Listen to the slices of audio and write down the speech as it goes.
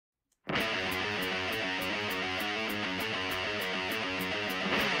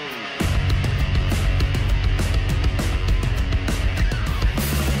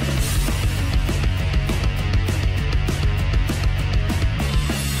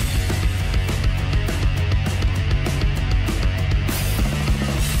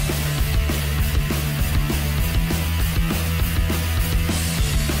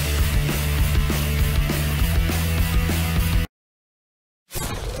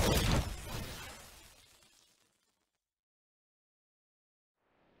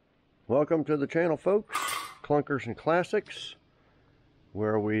Welcome to the channel, folks. Clunkers and Classics,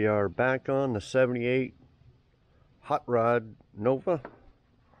 where we are back on the 78 Hot Rod Nova.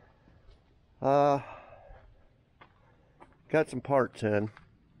 Got some parts in.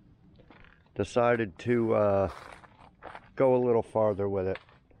 Decided to go a little farther with it.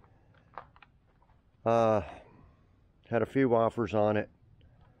 Had a few offers on it.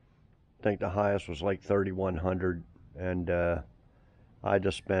 I think the highest was like $3,100, and I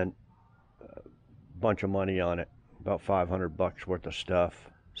just spent a bunch of money on it, about $500 worth of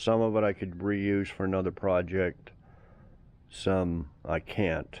stuff. Some of it I could reuse for another project, some I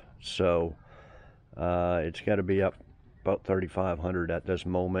can't. So it's got to be up about $3,500 at this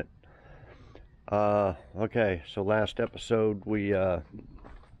moment. Okay, so last episode we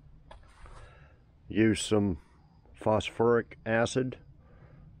used some phosphoric acid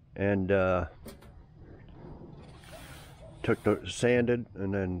and sanded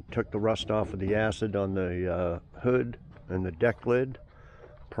and then took the rust off of the acid on the hood and the deck lid,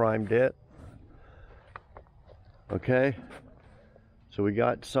 primed it. Okay, so we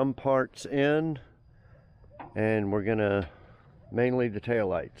got some parts in, and we're gonna mainly the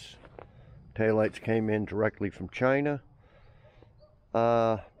taillights. Taillights came in directly from China,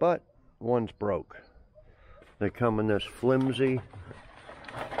 but one's broke. They come in this flimsy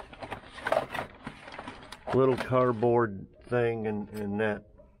little cardboard thing in that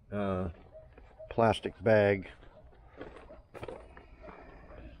plastic bag.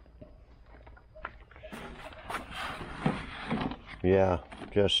 Yeah,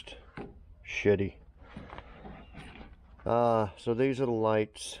 just shitty. So these are the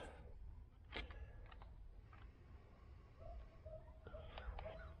lights.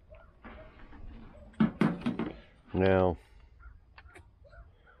 Now,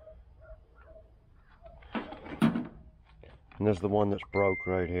 and this is the one that's broke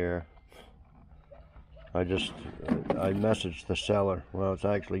right here. I messaged the seller. Well, it's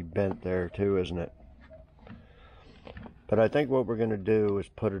actually bent there too, isn't it? But I think what we're going to do is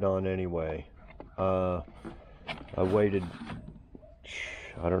put it on anyway. I waited,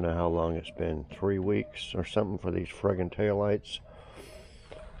 I don't know how long it's been, 3 weeks or something for these friggin' taillights.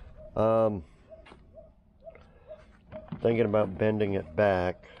 Thinking about bending it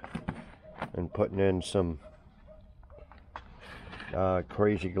back and putting in some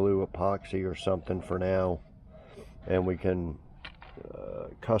crazy glue epoxy or something for now, and we can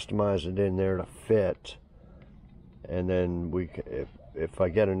customize it in there to fit, and then we if I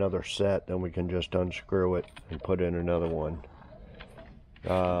get another set, then we can just unscrew it and put in another one.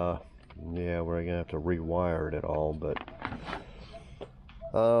 Yeah, we're gonna have to rewire it all, but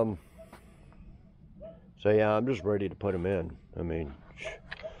so yeah, I'm just ready to put them in. I mean, it's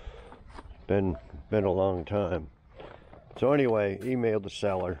been a long time. So anyway, emailed the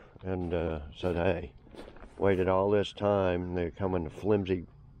seller and said, hey, waited all this time, and they come in a flimsy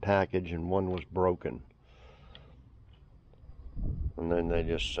package and one was broken. And then they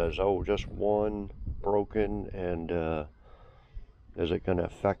just says, oh, just one broken, and is it going to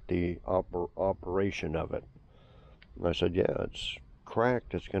affect the operation of it? And I said, yeah, it's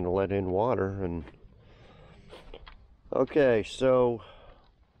cracked, it's going to let in water. And okay, so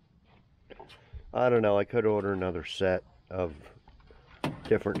I don't know, I could order another set of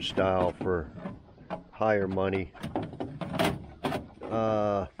different style for higher money.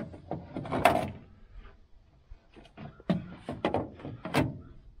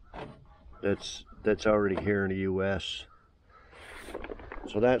 That's already here in the US.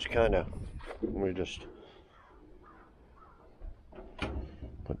 So that's kind of, let me just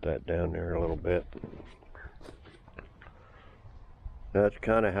put that down there a little bit. That's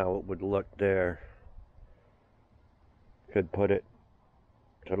kind of how it would look there. Could put it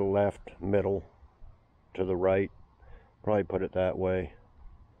to the left, middle, to the right. Probably put it that way.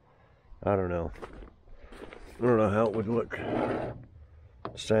 I don't know. I don't know how it would look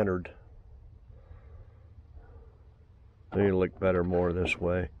centered. I need to look better more this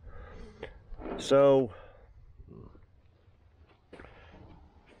way. So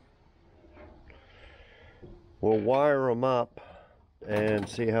we'll wire them up and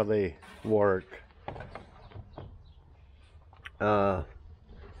see how they work. As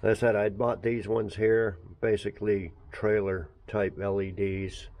I said, I bought these ones here, basically trailer type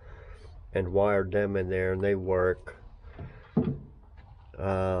LEDs, and wired them in there, and they work.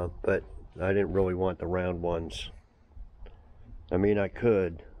 But I didn't really want the round ones. I mean, I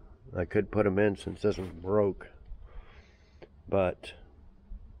could put them in since this was broke, but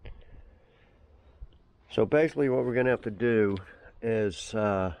so basically what we're gonna have to do is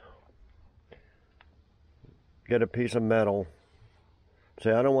get a piece of metal See,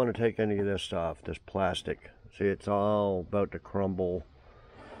 I don't want to take any of this off, this plastic. See, it's all about to crumble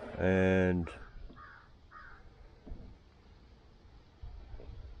and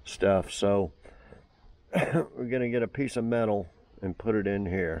stuff. So we're gonna get a piece of metal and put it in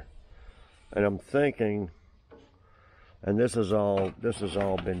here. And I'm thinking, and this has all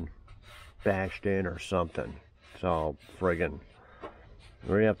been bashed in or something. It's all friggin'.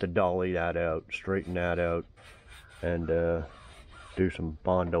 We're gonna have to dolly that out, straighten that out, and do some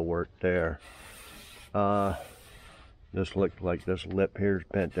Bondo work there. This looked like this lip here's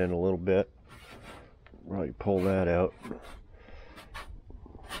bent in a little bit. Probably pull that out.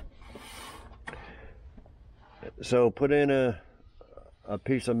 So put in a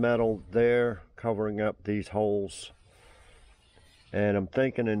piece of metal there covering up these holes, and I'm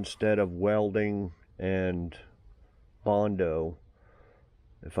thinking instead of welding and Bondo,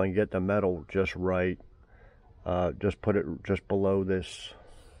 if I can get the metal just right, just put it just below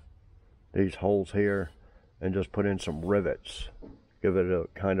these holes here, and just put in some rivets. Give it a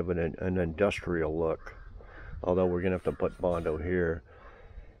kind of an industrial look. Although we're gonna have to put Bondo here,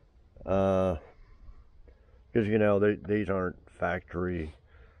 because you know these aren't factory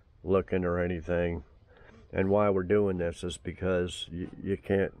looking or anything. And why we're doing this is because you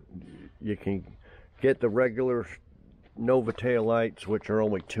can get the regular Nova tail lights, which are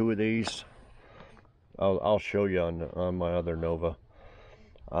only 2 of these. I'll show you on my other Nova.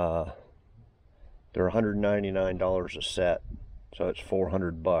 They're $199 a set, so it's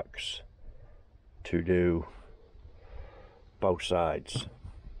 $400 to do both sides.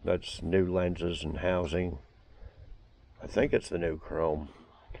 That's new lenses and housing. I think it's the new chrome.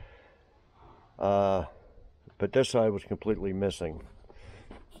 But this side was completely missing,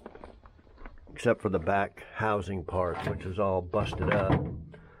 except for the back housing part, which is all busted up.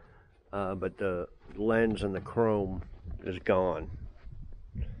 But the lens and the chrome is gone.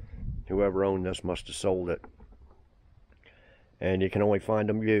 Whoever owned this must have sold it. And you can only find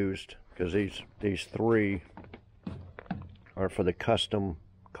them used, because these 3 are for the custom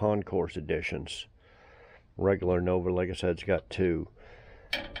concourse editions. Regular Nova, like I said, it's got 2.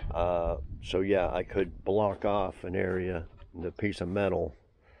 So yeah, I could block off an area, the piece of metal,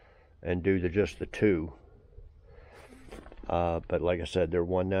 and do just the 2. But like I said, they're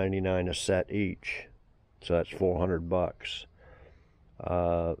 $199 a set each, so that's $400.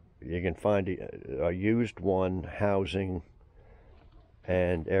 You can find a used one, housing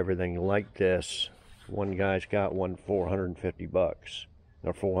and everything like this. One guy's got one $450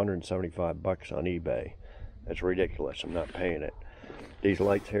 or $475 on eBay. That's ridiculous. I'm not paying it. These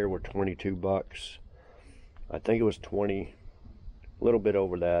lights here were $22. I think it was 20, a little bit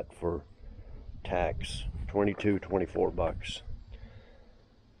over that for tax. 22, $24.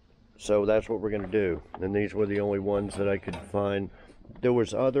 So that's what we're gonna do. And these were the only ones that I could find. There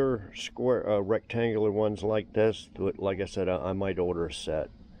was other square, rectangular ones like this. Like I said, I might order a set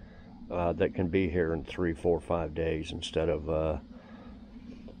that can be here in 3, 4, 5 days instead of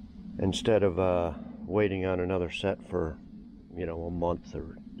waiting on another set for, you know, a month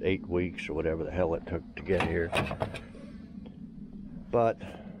or 8 weeks or whatever the hell it took to get here. But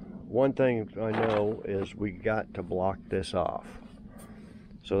one thing I know is we got to block this off.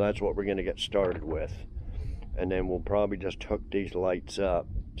 So that's what we're going to get started with. And then we'll probably just hook these lights up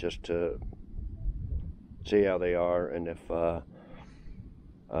just to see how they are. And if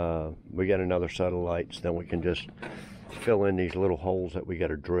we get another set of lights, then we can just fill in these little holes that we got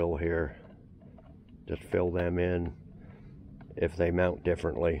to drill here. Just fill them in if they mount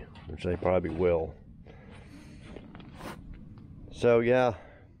differently, which they probably will. So yeah,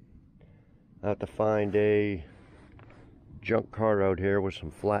 I have to find a junk car out here with some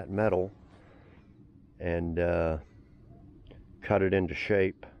flat metal and cut it into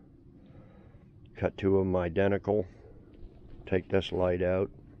shape. Cut 2 of them identical. Take this light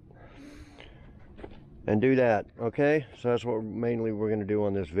out and do that. Okay, so that's what mainly we're going to do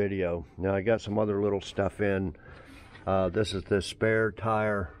on this video. Now I got some other little stuff in. This is the spare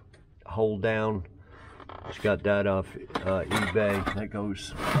tire hold down. Just got that off eBay. That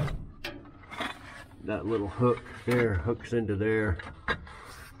goes, that little hook there hooks into there,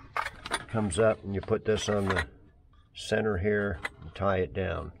 comes up, and you put this on the center here and tie it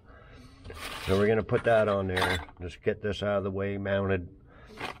down. So we're going to put that on there. Just get this out of the way, mounted.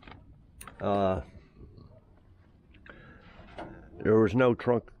 There was no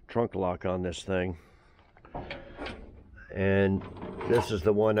trunk lock on this thing, and this is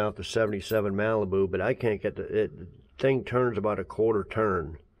the one out the 77 Malibu, but I can't get the thing turns about a quarter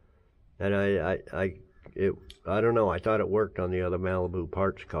turn, and I don't know. I thought it worked on the other Malibu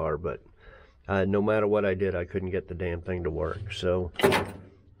parts car, but No matter what I did, I couldn't get the damn thing to work. So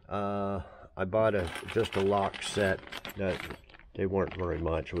I bought just a lock set that they weren't very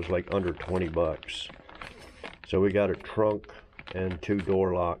much. It was like under 20 bucks. So we got a trunk and 2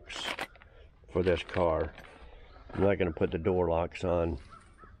 door locks for this car. I'm not going to put the door locks on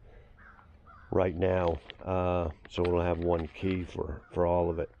right now, so we'll have one key for all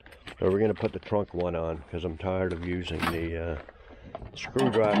of it. So we're going to put the trunk one on because I'm tired of using the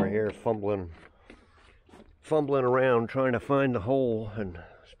screwdriver here, fumbling around trying to find the hole, and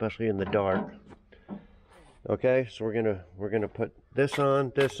especially in the dark. Okay, so we're gonna put this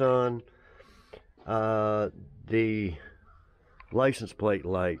on. The license plate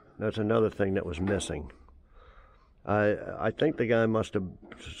light, that's another thing that was missing. I think the guy must have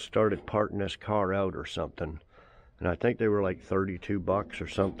started parting this car out or something, and I think they were like 32 bucks or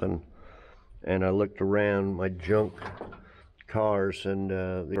something. And I looked around my junk cars, and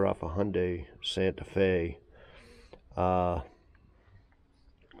they're off a Hyundai Santa Fe, and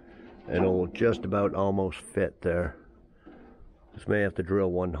it'll just about almost fit there. Just may have to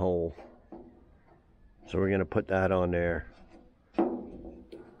drill one hole. So we're gonna put that on there.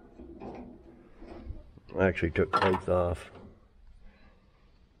 I actually took both off.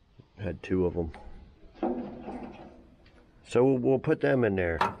 Had 2 of them. So we'll put them in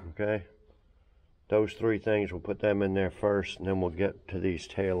there, okay? Those 3 things, we'll put them in there first, and then we'll get to these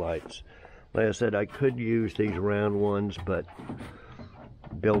taillights. Like I said, I could use these round ones, but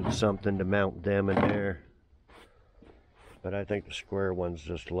build something to mount them in there. But I think the square ones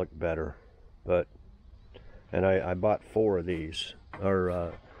just look better. And I bought 4 of these,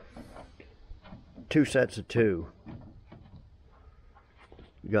 or 2 sets of 2.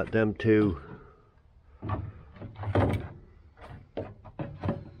 Got them 2.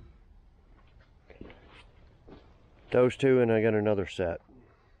 Those 2, and I got another set.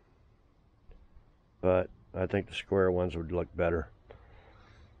 But I think the square ones would look better.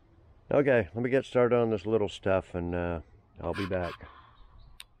 Okay, let me get started on this little stuff, and I'll be back.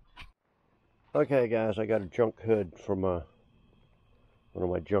 Okay guys, I got a junk hood from one of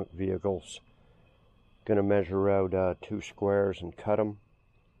my junk vehicles. Gonna measure out 2 squares and cut them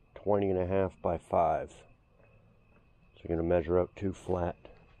 20.5 by 5. So I'm gonna measure out 2 flat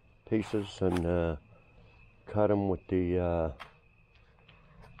pieces and cut them with the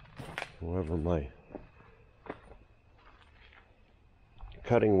wherever my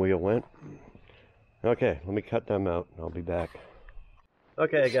cutting wheel went. Okay, let me cut them out and I'll be back.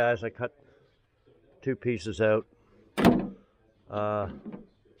 Okay guys, I cut 2 pieces out,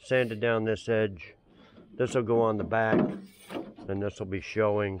 sanded down this edge. This will go on the back, and this will be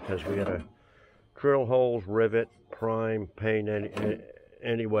showing because we gotta drill holes, rivet, prime, paint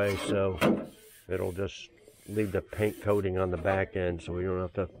anyway, so it'll just leave the paint coating on the back end, so we don't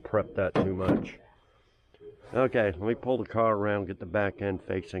have to prep that too much. Okay, let me pull the car around, get the back end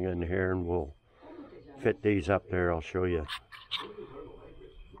facing in here, and we'll fit these up there. I'll show you.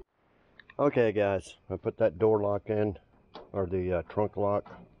 Okay guys, I put that door lock in, or the trunk lock.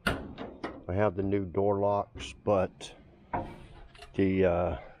 I have the new door locks, but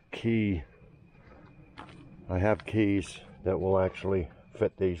the key, I have keys that will actually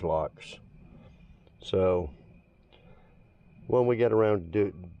fit these locks. So when we get around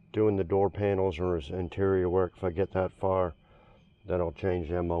to doing the door panels or interior work, if I get that far, then I'll change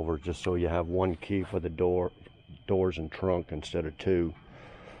them over, just so you have 1 key for the doors and trunk instead of 2.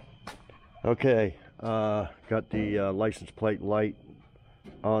 Okay, got the license plate light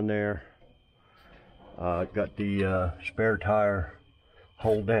on there. Got the spare tire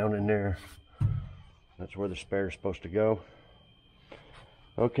hole down in there. That's where the spare is supposed to go.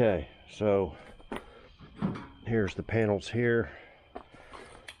 Okay, so here's the panels here,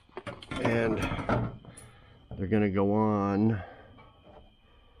 and they're gonna go on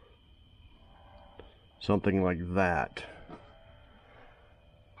something like that.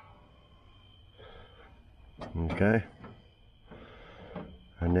 Okay,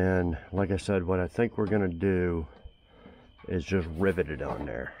 and then, like I said, what I think we're gonna do is just rivet it on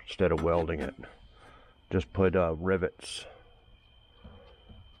there instead of welding it. Just put rivets,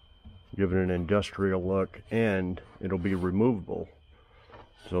 give it an industrial look, and it'll be removable.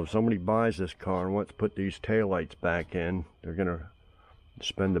 So if somebody buys this car and wants to put these taillights back in, they're gonna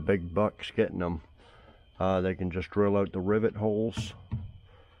spend the big bucks getting them. They can just drill out the rivet holes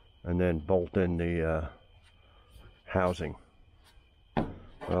and then bolt in the housing.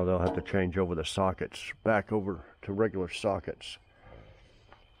 Well, they'll have to change over the sockets back over to regular sockets.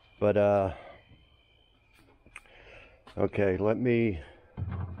 But okay, let me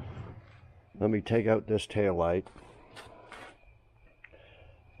take out this tail light,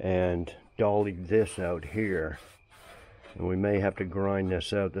 and dolly this out here. And we may have to grind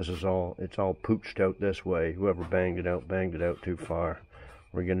this out. This is all, it's all pooched out this way. Whoever banged it out too far.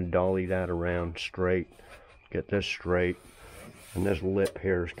 We're gonna dolly that around straight, get this straight. And this lip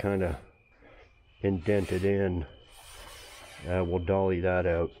here is kind of indented in. We'll dolly that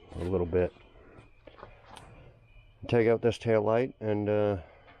out a little bit. Take out this tail light, and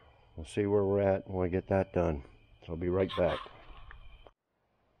we'll see where we're at when we get that done. So I'll be right back.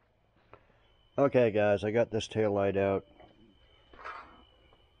 Okay guys, I got this tail light out.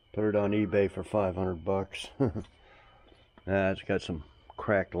 Put it on eBay for 500 bucks. It's got some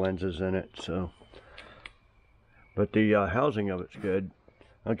cracked lenses in it, so. But the housing of it's good.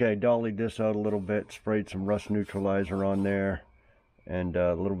 Okay, dollied this out a little bit, sprayed some rust neutralizer on there, and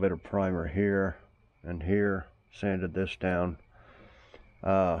a little bit of primer here and here. Sanded this down.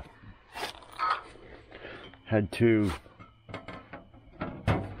 Had to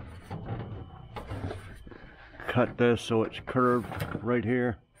cut this so it's curved right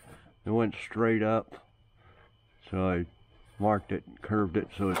here. It went straight up, so I marked it, curved it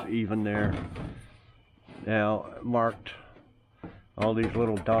so it's even there. Now marked all these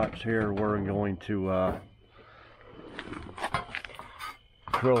little dots here. We're going to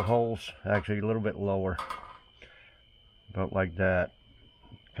drill holes, actually a little bit lower, about like that,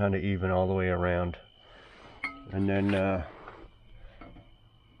 kind of even all the way around. And then I'm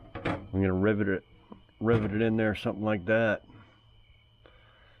going to rivet it in there, something like that.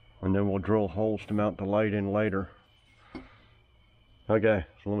 And then we'll drill holes to mount the light in later. Okay,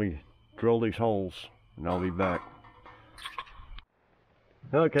 so let me drill these holes and I'll be back.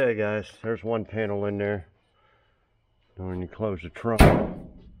 Okay guys, there's one panel in there. And when you close the trunk,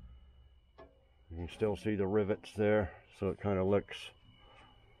 you can still see the rivets there, so it kind of looks,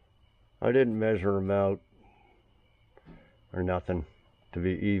 I didn't measure them out or nothing to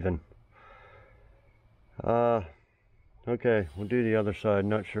be even. Okay, we'll do the other side.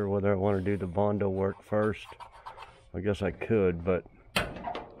 Not sure whether I want to do the Bondo work first. I guess I could, but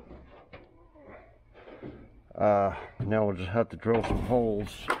now we'll just have to drill some holes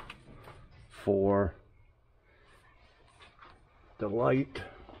for the light.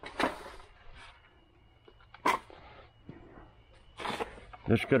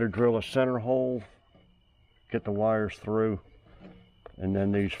 Just got to drill a center hole, get the wires through, and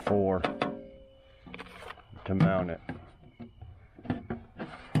then these 4 to mount it.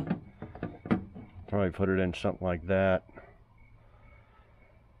 Probably put it in something like that.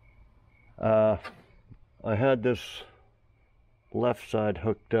 I had this left side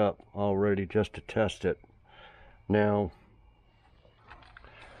hooked up already just to test it. Now,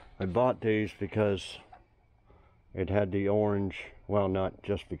 I bought these because it had the orange, well, not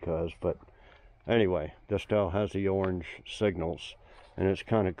just because, but anyway, this style has the orange signals, and it's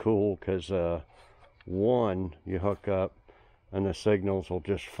kind of cool because one you hook up and the signals will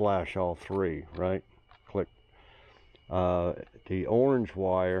just flash all 3, right? Click. The orange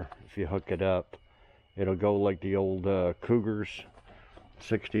wire, if you hook it up, it'll go like the old Cougars,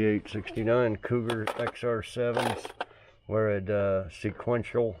 68, 69 Cougar XR7s, where it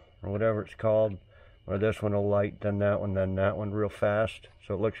sequential or whatever it's called, where this one will light, then that one real fast,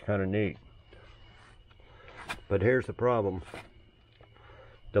 so it looks kind of neat. But here's the problem.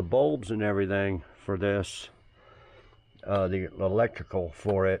 The bulbs and everything for this, the electrical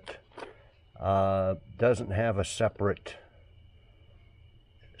for it, doesn't have a separate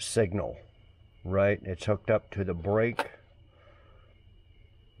signal, right? It's hooked up to the brake.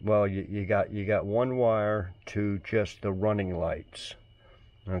 Well, you got one wire to just the running lights.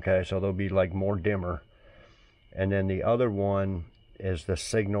 Okay, so they'll be like more dimmer. And then the other one is the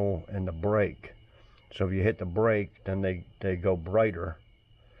signal and the brake. So if you hit the brake, then they go brighter.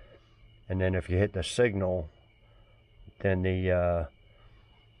 And then if you hit the signal, then the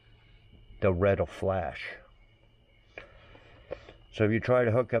red will flash. So if you try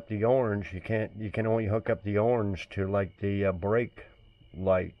to hook up the orange, you can only hook up the orange to like the brake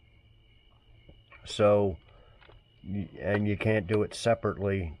light. So, and you can't do it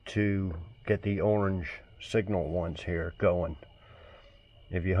separately to get the orange signal ones here going.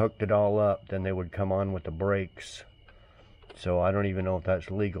 If you hooked it all up, then they would come on with the brakes. So I don't even know if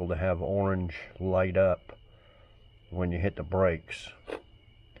that's legal to have orange light up when you hit the brakes. You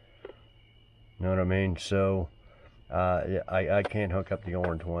know what I mean? So I can't hook up the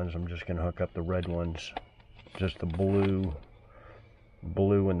orange ones. I'm just going to hook up the red ones. Just the blue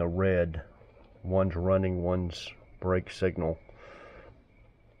and the red. One's running, one's brake signal.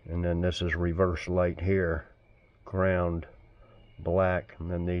 And then this is reverse light here. Ground, black. And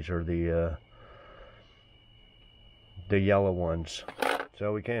then these are the yellow ones.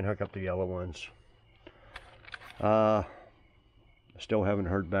 So we can't hook up the yellow ones. Still haven't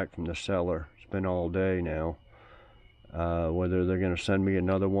heard back from the seller. It's been all day now. Whether they're going to send me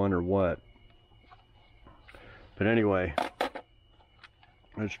another one or what. But anyway,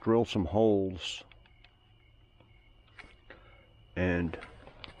 let's drill some holes and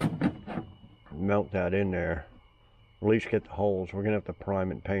melt that in there. At least get the holes. We're going to have to prime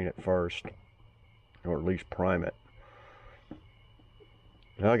and paint it first, or at least prime it.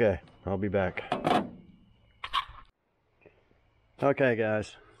 Okay, I'll be back. Okay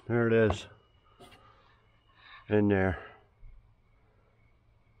guys, there it is. In there.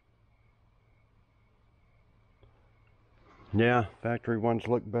 Yeah, factory ones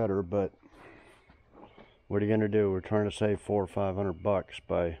look better, but what are you gonna do? We're trying to save $400 or $500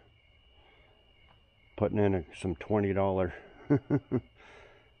 by putting in some $20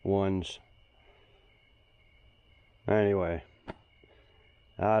 ones. Anyway,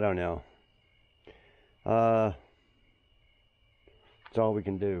 I don't know. That's all we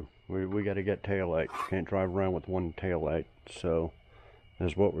can do. We got to get taillights. Can't drive around with one taillight. So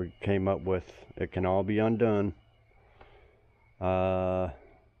that's what we came up with. It can all be undone.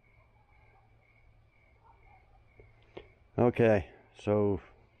 Okay, so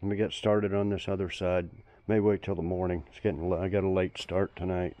let me get started on this other side. Maybe wait till the morning. It's getting. I got a late start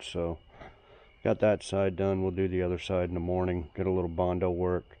tonight, so got that side done. We'll do the other side in the morning. Get a little Bondo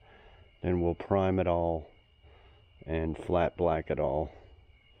work, then we'll prime it all and flat black it all,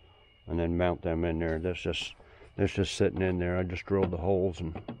 and then mount them in there. That's just sitting in there. I just drilled the holes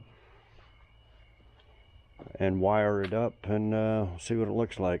and wire it up and see what it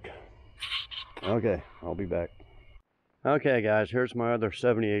looks like. Okay, I'll be back. Okay guys, here's my other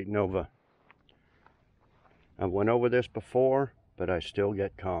 78 Nova. I went over this before, but I still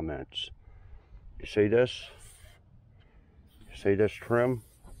get comments. You see this? You see this trim?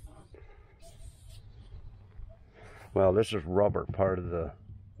 Well, this is rubber, part of the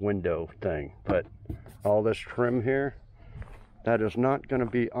window thing, but all this trim here, that is not going to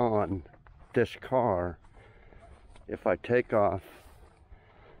be on this car if I take off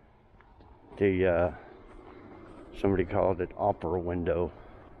the, somebody called it opera window.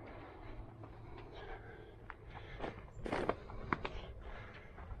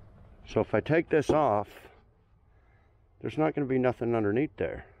 So if I take this off, there's not going to be nothing underneath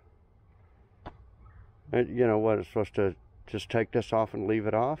there. And you know what, it's supposed to just take this off and leave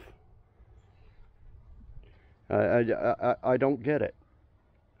it off? I don't get it.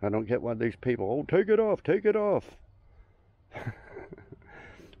 I don't get why these people, oh, take it off, take it off.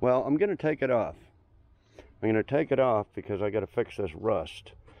 Well, I'm going to take it off. I'm going to take it off because I got to fix this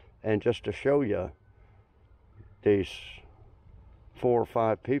rust. And just to show you these 4 or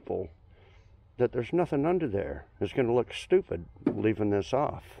 5 people that there's nothing under there. It's going to look stupid leaving this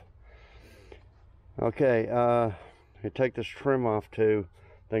off. Okay, you take this trim off too.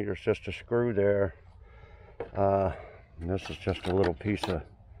 I think there's just a screw there. This is just a little piece of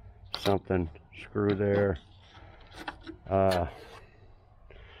something. Screw there.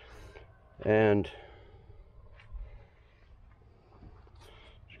 And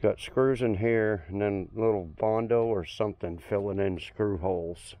it's got screws in here and then a little Bondo or something filling in screw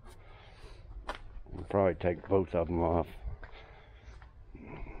holes. I'll probably take both of them off.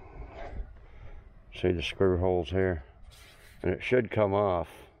 See the screw holes here? And it should come off.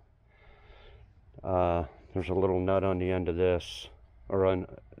 There's a little nut on the end of this, or on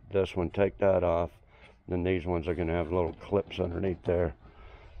this one. Take that off. Then these ones are going to have little clips underneath there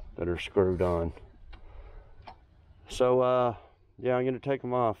that are screwed on. So yeah, I'm going to take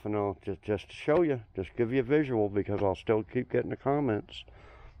them off, and I'll just show you, just give you a visual, because I'll still keep getting the comments.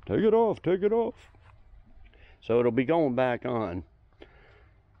 Take it off, take it off. So it'll be going back on.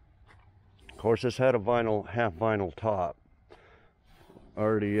 Of course, this had a vinyl, half vinyl top.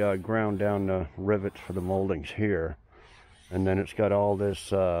 Already ground down the rivets for the moldings here. And then it's got all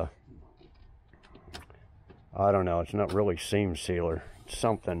this, I don't know, it's not really seam sealer. It's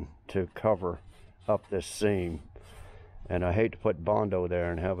something to cover up this seam. And I hate to put Bondo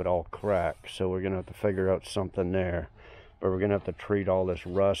there and have it all cracked. So we're going to have to figure out something there. But we're going to have to treat all this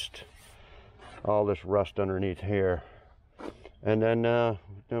rust underneath here. And then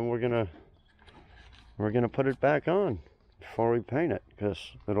we're going to put it back on before we paint it,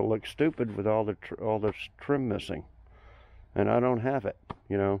 because it'll look stupid with all this trim missing, and I don't have it.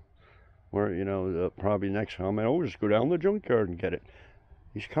 You know, where probably next time I'll just go down the junkyard and get it.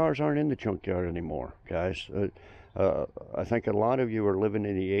 These cars aren't in the junkyard anymore, guys. I think a lot of you are living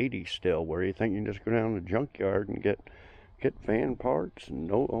in the 80s still, where you think you can just go down to the junkyard and get van parts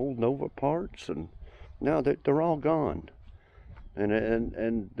and old Nova parts, and now they're all gone.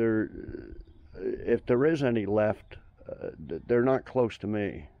 and there, if there is any left, they're not close to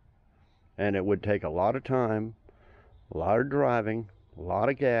me, and it would take a lot of time, a lot of driving, a lot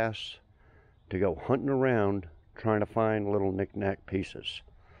of gas to go hunting around trying to find little knick-knack pieces,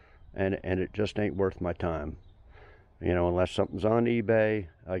 and it just ain't worth my time. You know, unless something's on eBay,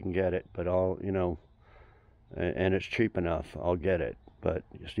 I can get it, but and it's cheap enough, I'll get it. But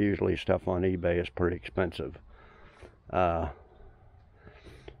it's usually stuff on eBay is pretty expensive.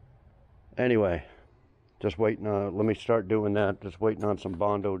 Anyway, just waiting on, let me start doing that. Just waiting on some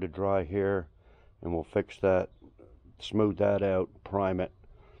Bondo to dry here, and we'll fix that, smooth that out, prime it,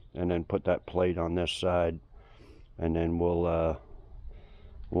 and then put that plate on this side, and then we'll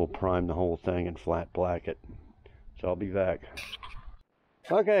prime the whole thing and flat black it. So I'll be back.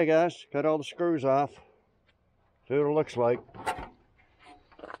 Okay guys, got all the screws off. See what it looks like.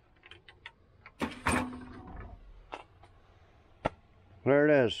 There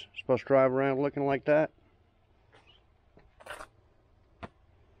it is. Supposed to drive around looking like that.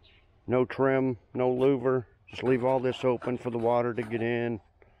 No trim, no louver. Just leave all this open for the water to get in.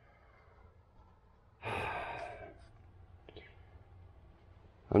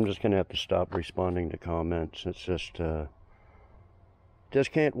 I'm just gonna have to stop responding to comments. It's just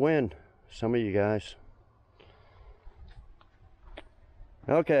can't win, some of you guys.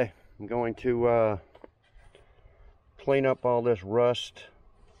 Okay, I'm going to clean up all this rust.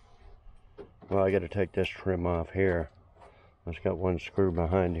 Well, I got to take this trim off here. I've got one screw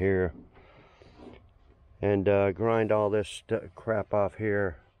behind here, and grind all this crap off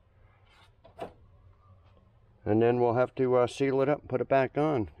here, and then we'll have to seal it up and put it back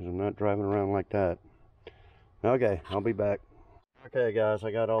on, because I'm not driving around like that. Okay, I'll be back. Okay guys,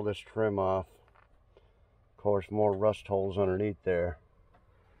 I got all this trim off. Of course, more rust holes underneath there.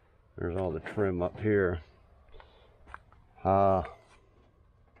 There's all the trim up here. So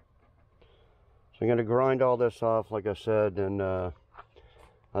I'm going to grind all this off, like I said, and I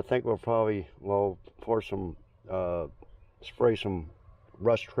think we'll probably, pour some, spray some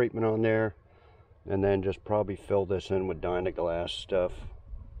rust treatment on there, and then just probably fill this in with Vdiag stuff.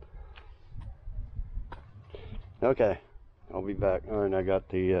 Okay, I'll be back. All right, I got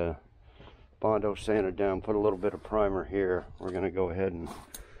the Bondo sanded down, put a little bit of primer here. We're going to go ahead and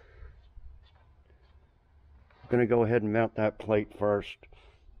mount that plate first,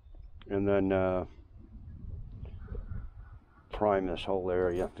 and then prime this whole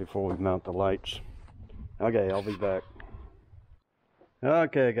area before we mount the lights. Okay, I'll be back.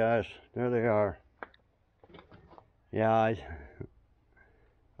 Okay guys, there they are. Yeah, I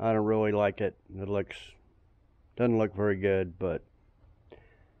don't really like it. It doesn't look very good, but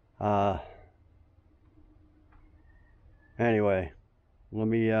anyway, let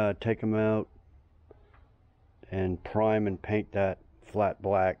me take them out and prime and paint that flat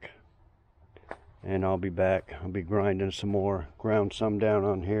black, and I'll be back. I'll be grinding some more, ground some down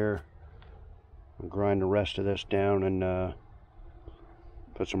on here, and grind the rest of this down, and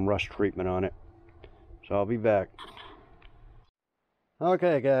put some rust treatment on it. So I'll be back.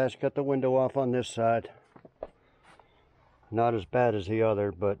 Okay guys, got the window off on this side. Not as bad as the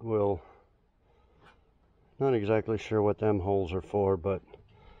other, but not exactly sure what them holes are for, but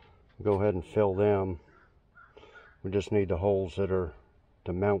go ahead and fill them. We just need the holes that are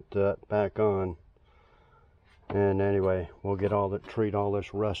to mount that back on. And anyway, we'll get treat all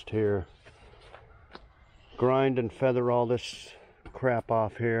this rust here, grind and feather all this crap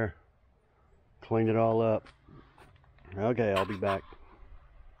off here, clean it all up. Okay, I'll be back.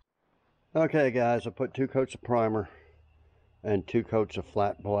 Okay guys, I put 2 coats of primer and 2 coats of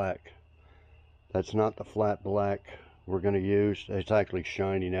flat black. That's not the flat black we're going to use. It's actually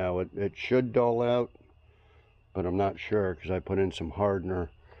shiny now. It should dull out, but I'm not sure because I put in some hardener.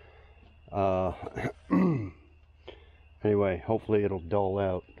 Anyway, hopefully it'll dull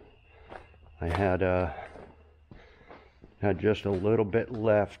out. I had just a little bit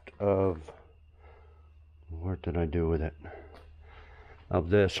left of, what did I do with it? Of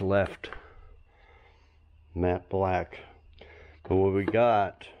this left matte black. But what we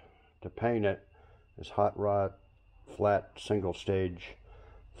got to paint it is hot rod flat single stage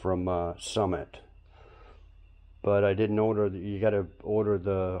from Summit. But I didn't order you got to order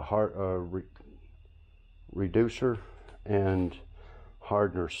the reducer and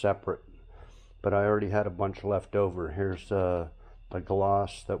hardener separate. But I already had a bunch left over. Here's the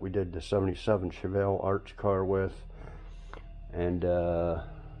gloss that we did the 77 Chevelle Arch car with. And I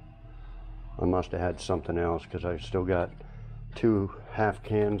must have had something else because I still got 2 half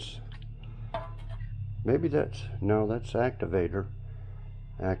cans. Maybe that's activator.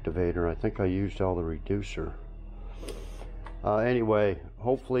 I think I used all the reducer. Anyway,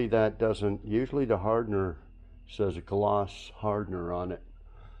 hopefully that doesn't, usually the hardener says a gloss hardener on it.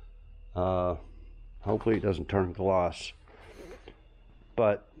 Hopefully it doesn't turn gloss.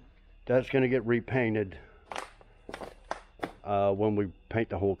 But that's going to get repainted when we paint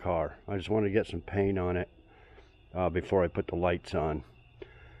the whole car. I just want to get some paint on it before I put the lights on.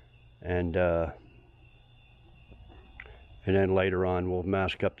 And then later on we'll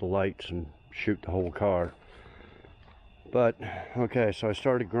mask up the lights and shoot the whole car. But okay, so I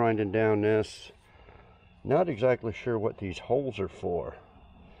started grinding down this. Not exactly sure what these holes are for.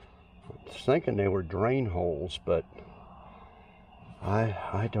 I was thinking they were drain holes, but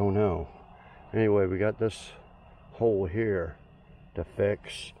I don't know. Anyway, we got this hole here to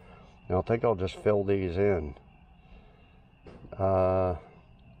fix. And I think I'll just fill these in. I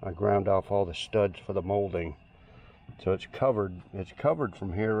ground off all the studs for the molding. So it's covered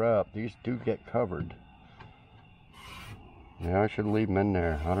from here up. These do get covered. Yeah, I should leave them in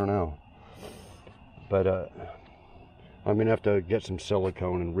there. I don't know. But I'm gonna have to get some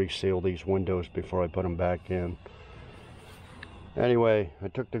silicone and reseal these windows before I put them back in. Anyway, I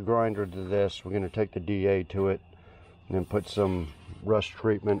took the grinder to this. We're gonna take the DA to it and then put some rust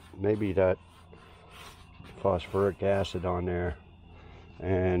treatment, maybe that phosphoric acid on there.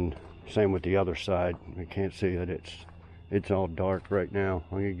 And same with the other side. I can't see that it's all dark right now.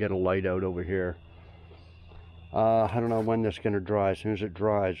 I'm gonna get a light out over here. I don't know when this is going to dry. As soon as it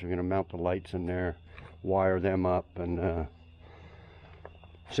dries, we're going to mount the lights in there, wire them up, and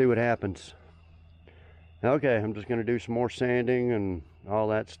see what happens. Okay, I'm just going to do some more sanding and all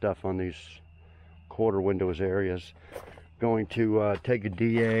that stuff on these quarter windows areas. Going to take a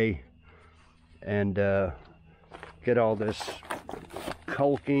DA and get all this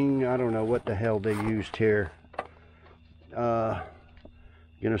caulking. I don't know what the hell they used here. Going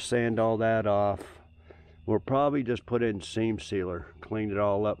to sand all that off. We'll probably just put in seam sealer, clean it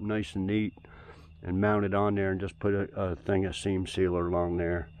all up nice and neat, and mount it on there and just put a thing of seam sealer along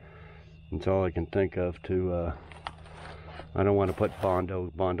there. That's all I can think of to, I don't want to put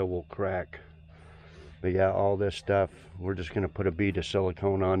Bondo. Bondo will crack. But yeah, all this stuff, we're just going to put a bead of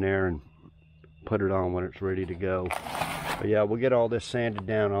silicone on there and put it on when it's ready to go. But yeah, we'll get all this sanded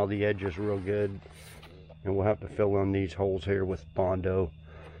down, all the edges real good. And we'll have to fill in these holes here with Bondo.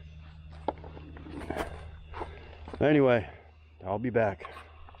 Anyway, I'll be back.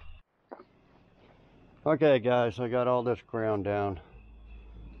 Okay guys, I got all this ground down.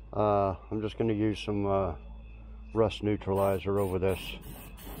 I'm just going to use some rust neutralizer over this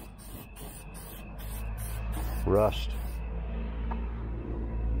rust.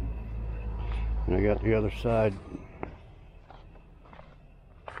 And I got the other side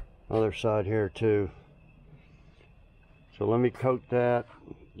here too. So let me coat that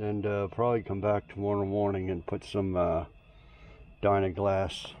and probably come back tomorrow morning and put some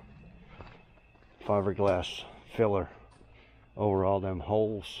Vdiag fiberglass filler over all them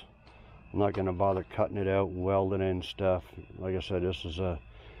holes. I'm not going to bother cutting it out and welding in stuff. Like I said, this is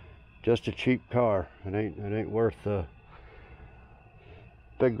just a cheap car. It ain't worth the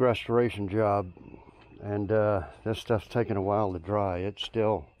big restoration job. And this stuff's taking a while to dry. It's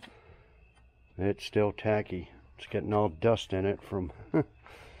still tacky. It's getting all dust in it from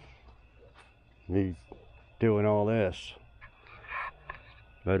me doing all this.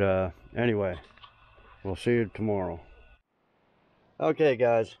 But anyway, we'll see you tomorrow. Okay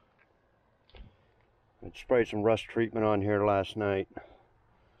guys, I sprayed some rust treatment on here last night,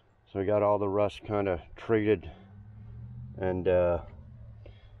 so we got all the rust kind of treated, and I'm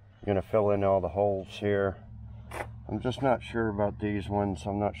gonna fill in all the holes here. I'm just not sure about these ones.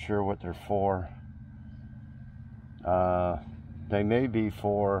 I'm not sure what they're for. They may be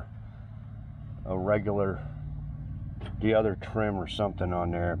for a regular, the other trim or something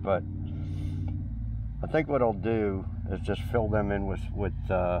on there, but I think what I'll do is just fill them in with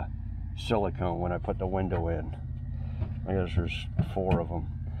silicone when I put the window in. I guess there's 4 of them,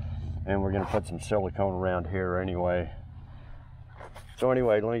 and we're going to put some silicone around here anyway. So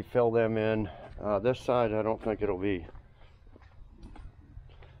anyway, let me fill them in. This side I don't think it'll be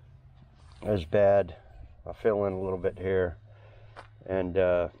as bad. I'll fill in a little bit here, and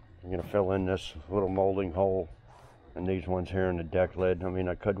I'm going to fill in this little molding hole and these ones here in the deck lid. I mean,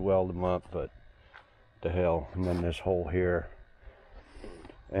 I could weld them up, but the hell. And then this hole here,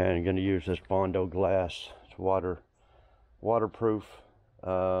 and I'm going to use this Bondo glass. It's waterproof,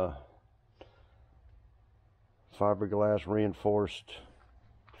 fiberglass reinforced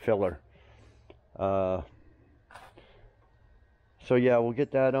filler. So yeah, we'll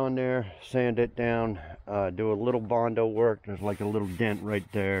get that on there, sand it down, do a little Bondo work. There's like a little dent right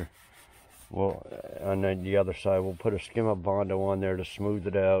there, And then the other side, we'll put a skim of Bondo on there to smooth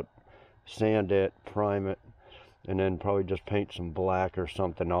it out, sand it, prime it, and then probably just paint some black or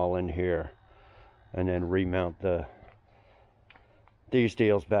something all in here, and then remount these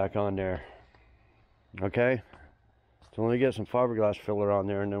deals back on there. Okay, so let me get some fiberglass filler on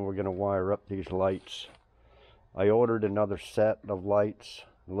there, and then we're going to wire up these lights. I ordered another set of lights,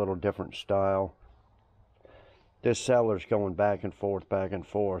 a little different style. This seller's going back and forth, back and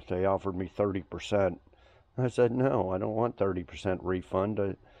forth. They offered me 30%. I said, no, I don't want 30% refund.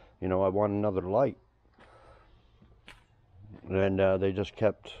 I want another light. And they just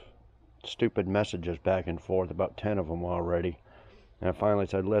kept stupid messages back and forth, about 10 of them already. And I finally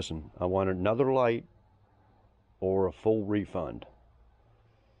said, listen, I want another light or a full refund.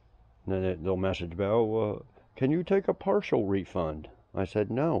 And then they'll message me, oh, can you take a partial refund? I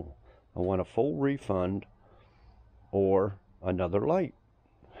said, no, I want a full refund or another light.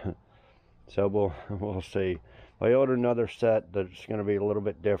 So we'll see. I ordered another set that's going to be a little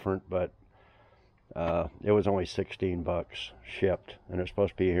bit different, but it was only 16 bucks shipped, and it's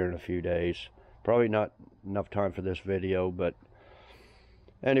supposed to be here in a few days. Probably not enough time for this video, but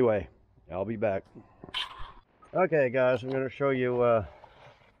anyway, I'll be back. Okay guys, I'm going to show you a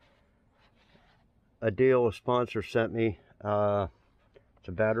deal a sponsor sent me. It's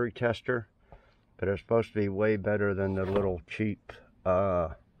a battery tester, but it's supposed to be way better than the little cheap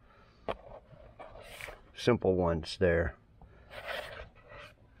simple ones there.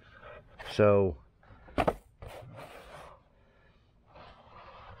 So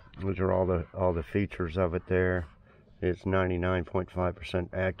those are all the features of it there. It's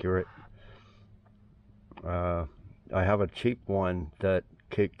 99.5% accurate. I have a cheap one that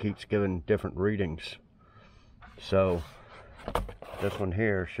keeps giving different readings, so this one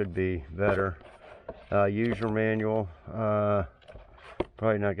here should be better. User manual,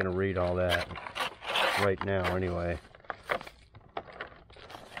 probably not going to read all that right now anyway.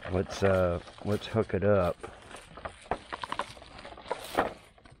 Let's hook it up.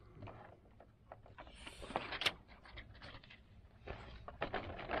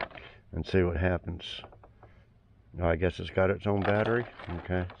 And see what happens. Oh, I guess it's got its own battery.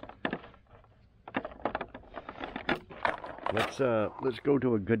 Okay. Let's go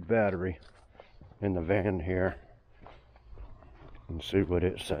to a good battery in the van here and see what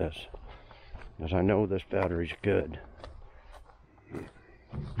it says, because I know this battery's good.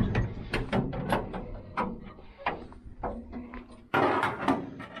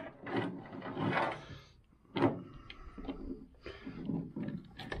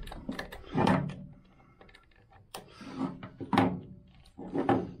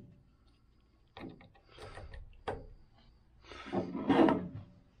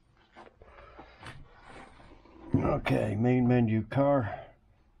 Okay, main menu, car.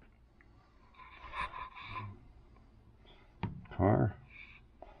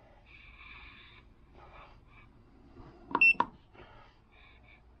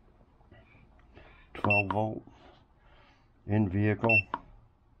 12 volt, in vehicle,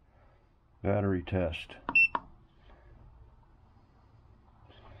 battery test.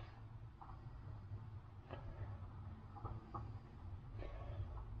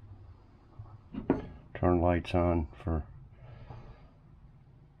 Turn lights on for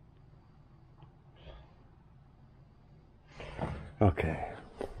okay.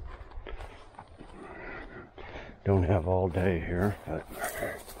 Don't have all day here, but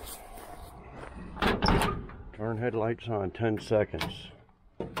turn headlights on, 10 seconds.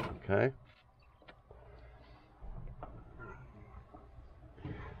 Okay.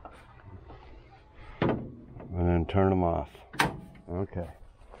 And then turn them off. Okay.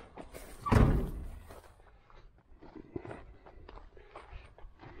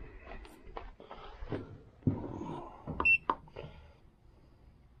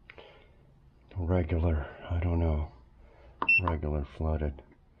 Regular, I don't know. Regular flooded.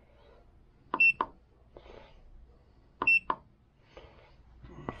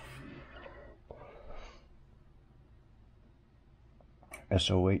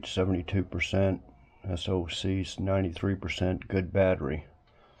 SOH 72%, SOC's 93%, good battery.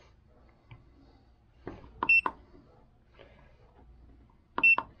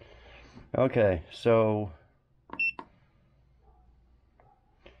 Okay, so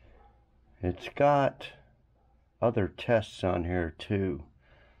it's got other tests on here too.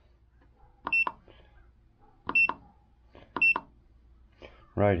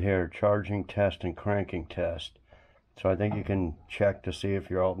 Right here, charging test and cranking test. So I think you can check to see if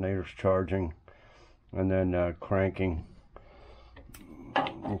your alternator's charging, and then cranking.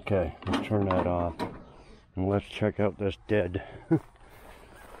 Okay, let's turn that off. And let's check out this dead.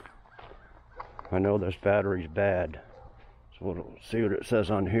 I know this battery's bad. So we'll see what it says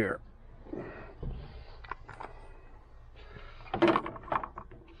on here.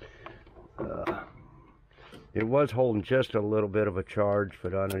 It was holding just a little bit of a charge,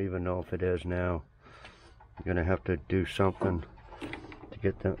 but I don't even know if it is now. I'm gonna have to do something to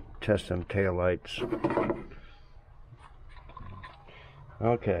get them, test them taillights.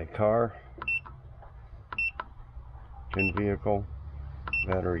 Okay, car, in vehicle,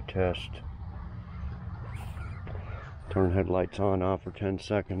 battery test. Turn headlights on, off for 10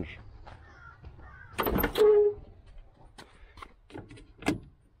 seconds.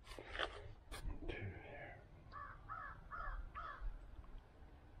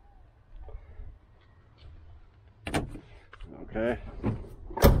 Okay.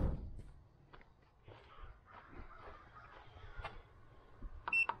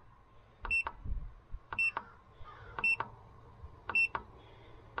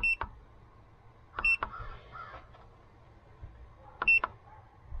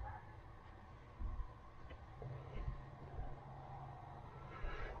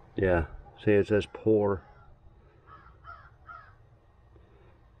 Yeah, see it says poor.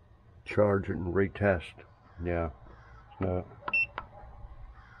 Charge it and retest. Yeah, no.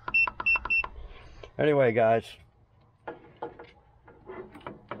 Anyway, guys,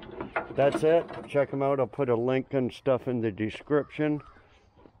 that's it. Check them out. I'll put a link and stuff in the description.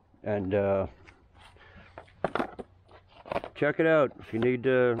 And check it out. If you need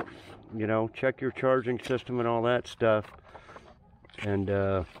to, you know, check your charging system and all that stuff. And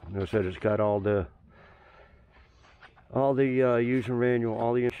as I said, it's got all the user manual,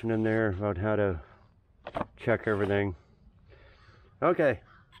 all the information in there about how to check everything. Okay.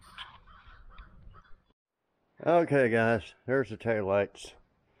 Okay, guys, there's the taillights.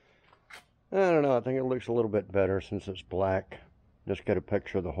 I don't know, I think it looks a little bit better since it's black. Just get a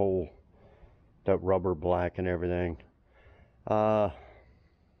picture of the whole, that rubber black and everything.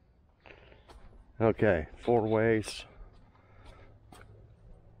 Okay, 4 ways.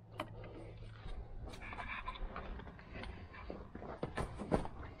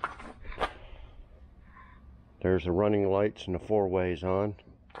 There's the running lights and the 4 ways on.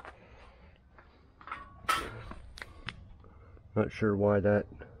 Not sure why that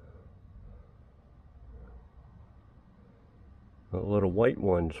little white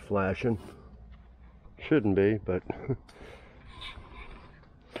one's flashing. Shouldn't be, but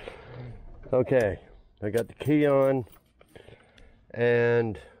okay. I got the key on,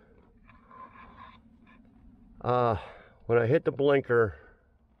 and when I hit the blinker,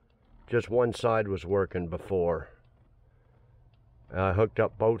 just one side was working before. I hooked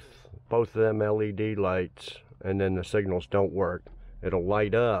up both of them LED lights, and then the signals don't work. It'll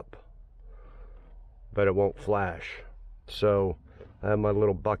light up, but it won't flash. So I have my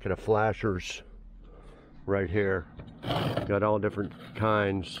little bucket of flashers right here. Got all different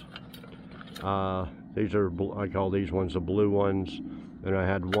kinds. These are, I call these ones the blue ones, and I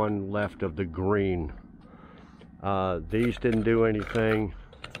had one left of the green. These didn't do anything,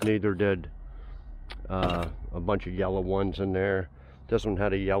 neither did a bunch of yellow ones in there. This one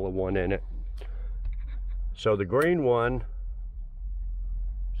had a yellow one in it. So the green one,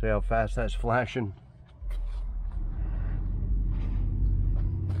 see how fast that's flashing?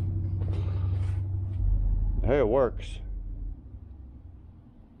 Hey, it works.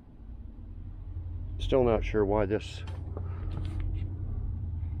 Still not sure why this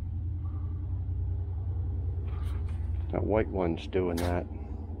that white one's doing that.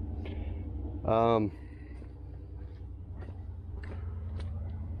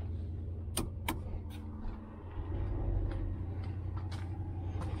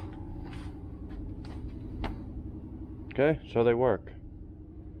 Okay, so they work.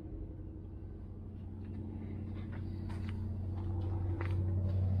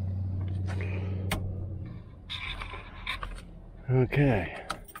 Okay.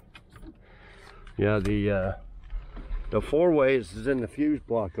 Yeah, the 4 ways is in the fuse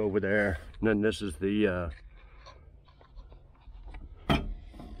block over there, and then this is the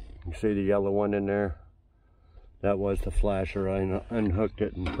you see the yellow one in there? That was the flasher. I unhooked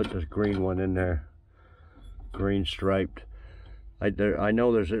it and put this green one in there, green striped. I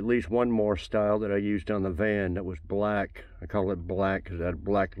know there's at least one more style that I used on the van that was black. I call it black because it had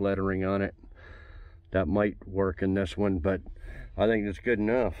black lettering on it. That might work in this one, but I think it's good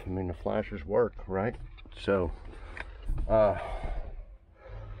enough. I mean, the flashers work, right? So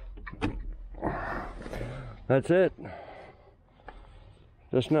that's it.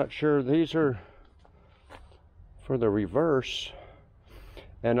 Just not sure. These are for the reverse,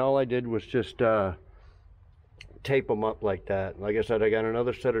 and all I did was just tape them up like that. Like I said, I got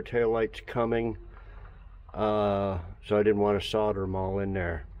another set of taillights coming, so I didn't want to solder them all in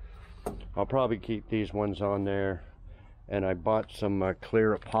there. I'll probably keep these ones on there, and I bought some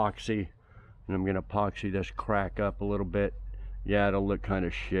clear epoxy, and I'm gonna epoxy this crack up a little bit. Yeah, it'll look kind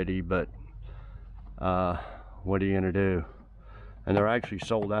of shitty, but what are you gonna do? And they're actually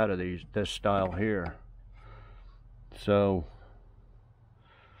sold out of this style here. So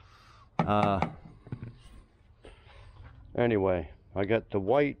anyway, I got the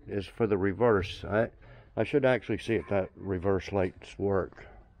white is for the reverse. I should actually see if that reverse lights work.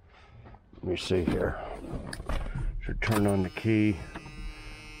 Let me see here. Should turn on the key.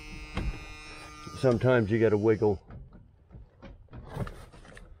 Sometimes you gotta wiggle.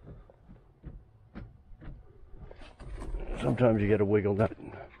 Sometimes you gotta wiggle that.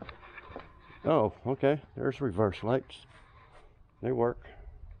 Oh, okay. There's reverse lights. They work.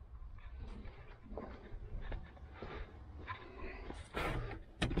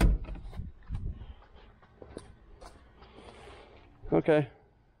 Okay.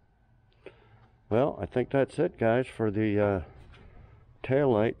 Well, I think that's it, guys, for the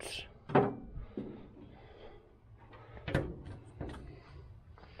tail lights.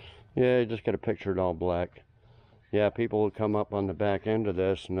 Yeah, you just got to picture it all black. Yeah, people will come up on the back end of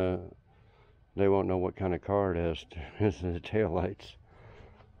this and they won't know what kind of car it is. This is the tail lights.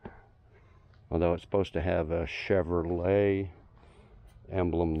 Although it's supposed to have a Chevrolet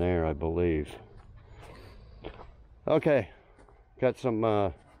emblem there, I believe. Okay, got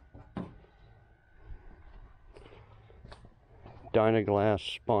some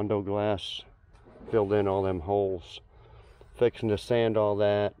Dynaglass, Spondo glass, filled in all them holes. Fixing to sand all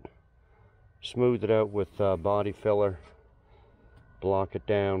that, smooth it out with body filler, block it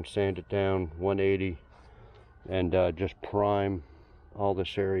down, sand it down 180, and just prime all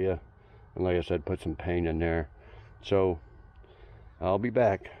this area. And like I said, put some paint in there. So I'll be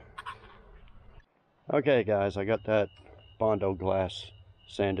back. Okay guys, I got that Bondo glass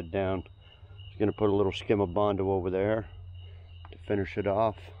sanded down. Just gonna put a little skim of Bondo over there to finish it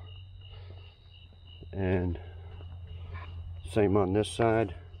off, and same on this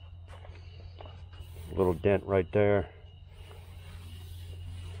side. A little dent right there.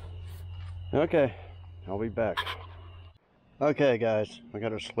 Okay, I'll be back. Okay guys, I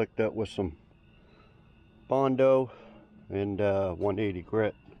got it slicked up with some Bondo and 180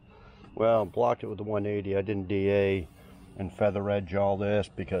 grit. Well, blocked it with the 180. I didn't DA and feather edge all this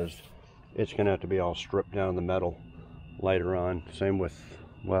because it's gonna have to be all stripped down the metal later on. Same with,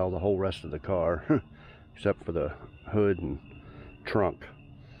 well, the whole rest of the car except for the hood and trunk.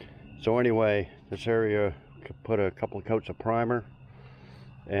 So anyway, this area could put a couple of coats of primer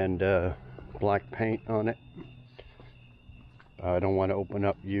and black paint on it. I don't want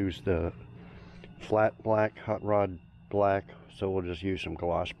to use the flat black, hot rod black, so we'll just use some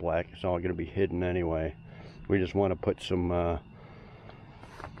gloss black. It's all going to be hidden anyway. We just want to put some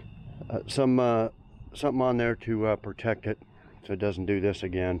something on there to protect it so it doesn't do this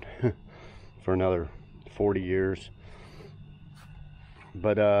again for another 40 years.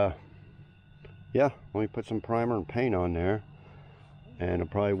 But yeah, let me put some primer and paint on there, and I'll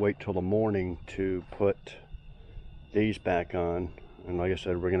probably wait till the morning to put these back on. And like I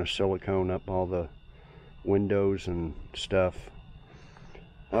said, we're going to silicone up all the windows and stuff.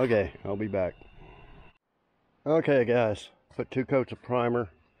 Okay, I'll be back. Okay guys, put 2 coats of primer,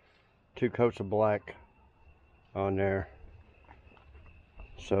 2 coats of black on there.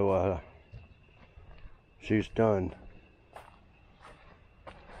 So she's done.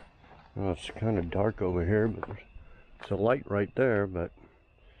 Well, it's kind of dark over here, but there's a light right there, but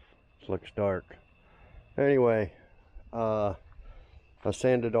it looks dark. Anyway, I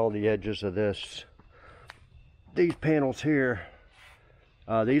sanded all the edges of this. These panels here,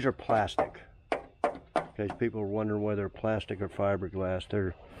 these are plastic. In case people are wondering whether they're plastic or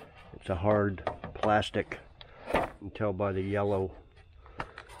fiberglass, it's a hard plastic. You can tell by the yellow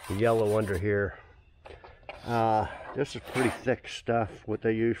under here. This is pretty thick stuff, what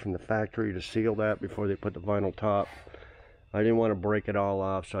they use from the factory to seal that before they put the vinyl top. I didn't want to break it all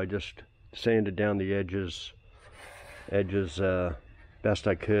off, so I just sanded down the edges best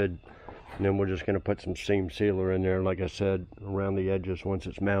I could. And then we're just going to put some seam sealer in there, like I said, around the edges once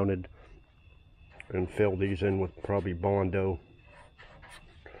it's mounted, and fill these in with probably Bondo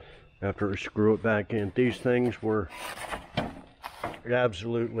after we screw it back in. These things were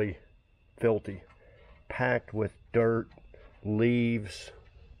absolutely filthy, packed with dirt, leaves,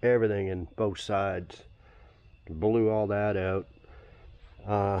 everything in both sides. Blew all that out.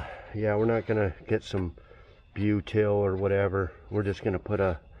 Yeah, we're not gonna get some butyl or whatever. We're just gonna put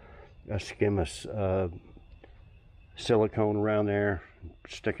a skim of silicone around there,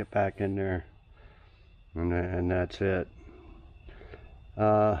 stick it back in there, and that's it.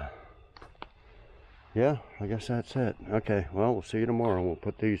 Yeah, I guess that's it. Okay, well, we'll see you tomorrow. We'll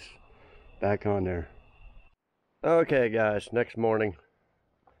put these back on there. Okay, guys, next morning,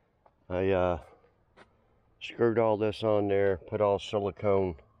 I screwed all this on there, put all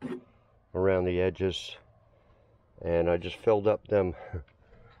silicone around the edges, and I just filled up them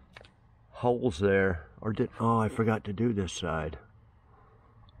holes there. Oh, I forgot to do this side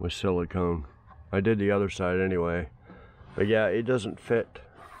with silicone. I did the other side anyway. But yeah, it doesn't fit.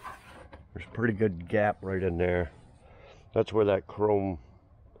 There's a pretty good gap right in there. That's where that chrome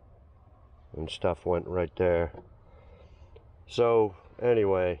and stuff went right there. So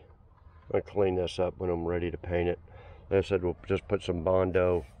anyway, I'll clean this up when I'm ready to paint it. Like I said, we'll just put some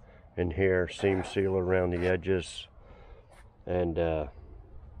Bondo in here, seam seal around the edges, and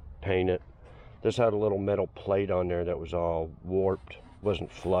paint it. This had a little metal plate on there that was all warped,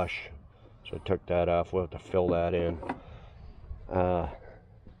 wasn't flush, so I took that off. We'll have to fill that in. But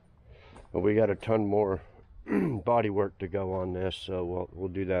we got a ton more body work to go on this, so we'll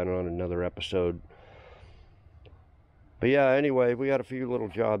do that on another episode. But yeah, anyway, we got a few little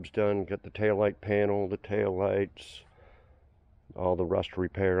jobs done. Got the taillight panel, the tail lights, all the rust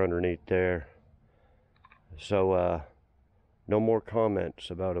repair underneath there. So no more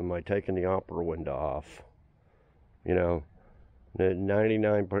comments about am I taking the opera window off. You know,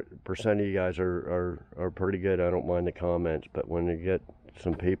 99% of you guys are pretty good. I don't mind the comments, but when you get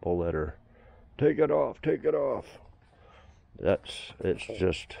some people that are take it off, it's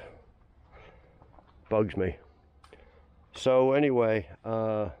just bugs me. So anyway,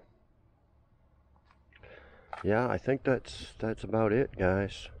 yeah, I think that's about it,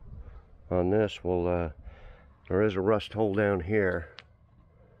 guys, on this. We'll there is a rust hole down here,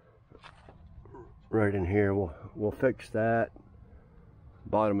 right in here. We'll fix that.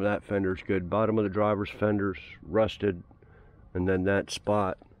 Bottom of that fender's good. Bottom of the driver's fender's rusted, and then that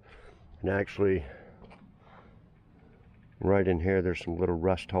spot, and actually right in here there's some little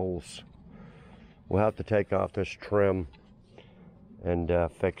rust holes. We'll have to take off this trim and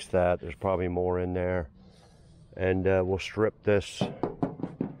fix that. There's probably more in there, and we'll strip this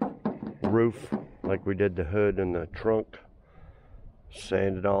roof like we did the hood and the trunk,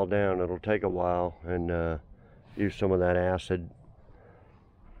 sand it all down. It'll take a while, and use some of that acid.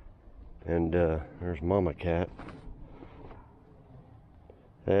 And there's Mama Cat.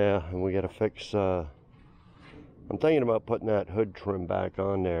 Yeah, and we gotta fix, I'm thinking about putting that hood trim back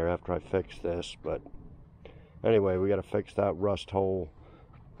on there after I fix this, but anyway, we gotta fix that rust hole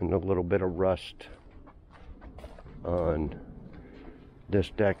and a little bit of rust on this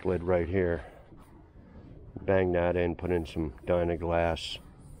deck lid right here. Bang that in, put in some Vdiag.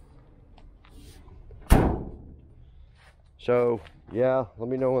 So yeah, let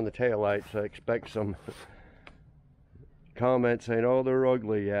me know on the taillights. I expect some comments saying, oh, they're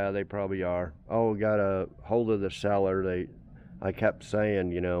ugly. Yeah, they probably are. Oh, got a hold of the seller. I kept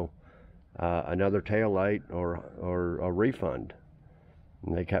saying, you know, another taillight or a refund.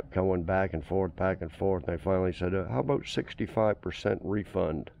 And they kept going back and forth. And they finally said, how about 65%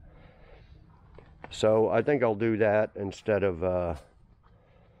 refund? So I think I'll do that instead of,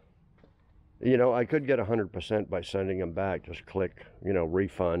 you know, I could get 100% by sending them back. Just click, you know,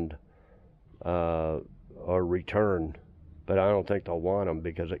 refund or return. But I don't think they'll want them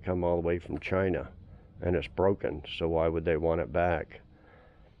because it come all the way from China and it's broken. So why would they want it back?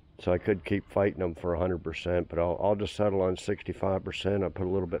 So I could keep fighting them for 100%, but I'll just settle on 65%. I put a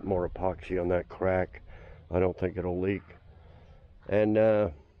little bit more epoxy on that crack. I don't think it'll leak. And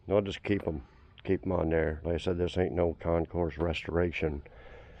I'll just keep them on there. Like I said, this ain't no concourse restoration.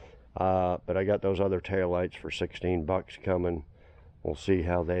 But I got those other taillights for 16 bucks coming. We'll see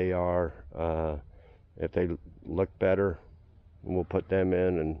how they are. If they look better, we'll put them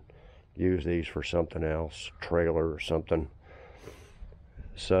in and use these for something else, trailer or something.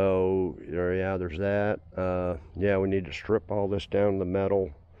 So yeah, there's that. Yeah, we need to strip all this down to the metal.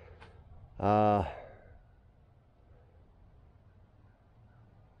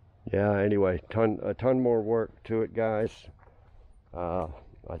 Yeah, anyway, a ton more work to it, guys. I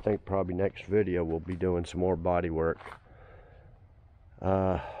think probably next video we'll be doing some more body work.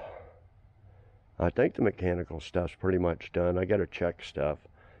 I think the mechanical stuff's pretty much done. I gotta check stuff.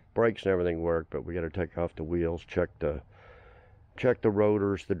 Brakes and everything work, but we gotta take off the wheels, check the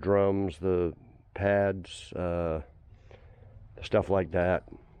rotors, the drums, the pads, stuff like that.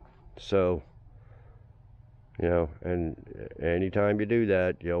 So, you know, and anytime you do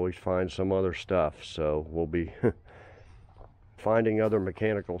that, you always find some other stuff. So we'll be finding other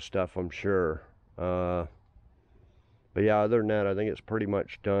mechanical stuff, I'm sure. But yeah, other than that, I think it's pretty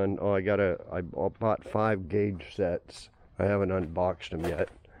much done. Oh, I bought 5 gauge sets. I haven't unboxed them yet.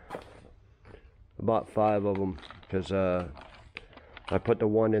 I bought 5 of them because I put the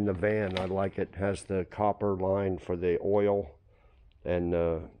one in the van. I like it. It has the copper line for the oil and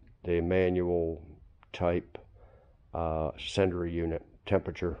the manual type sender unit,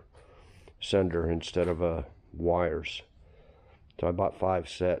 temperature sender instead of wires. So I bought 5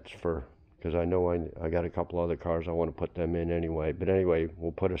 sets because I know I got a couple other cars I want to put them in anyway. But anyway,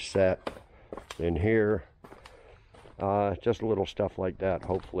 we'll put a set in here. Just little stuff like that,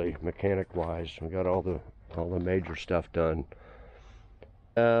 hopefully, mechanic wise. We got all the major stuff done.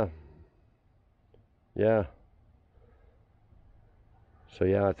 Yeah. So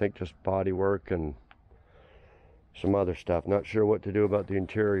yeah, I think just body work and some other stuff. Not sure what to do about the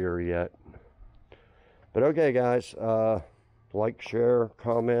interior yet. But okay, guys, like, share,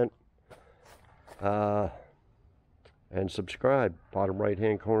 comment, and subscribe. Bottom right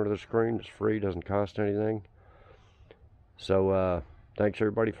hand corner of the screen. It's free, doesn't cost anything. So thanks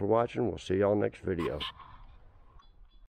everybody for watching. We'll see y'all next video.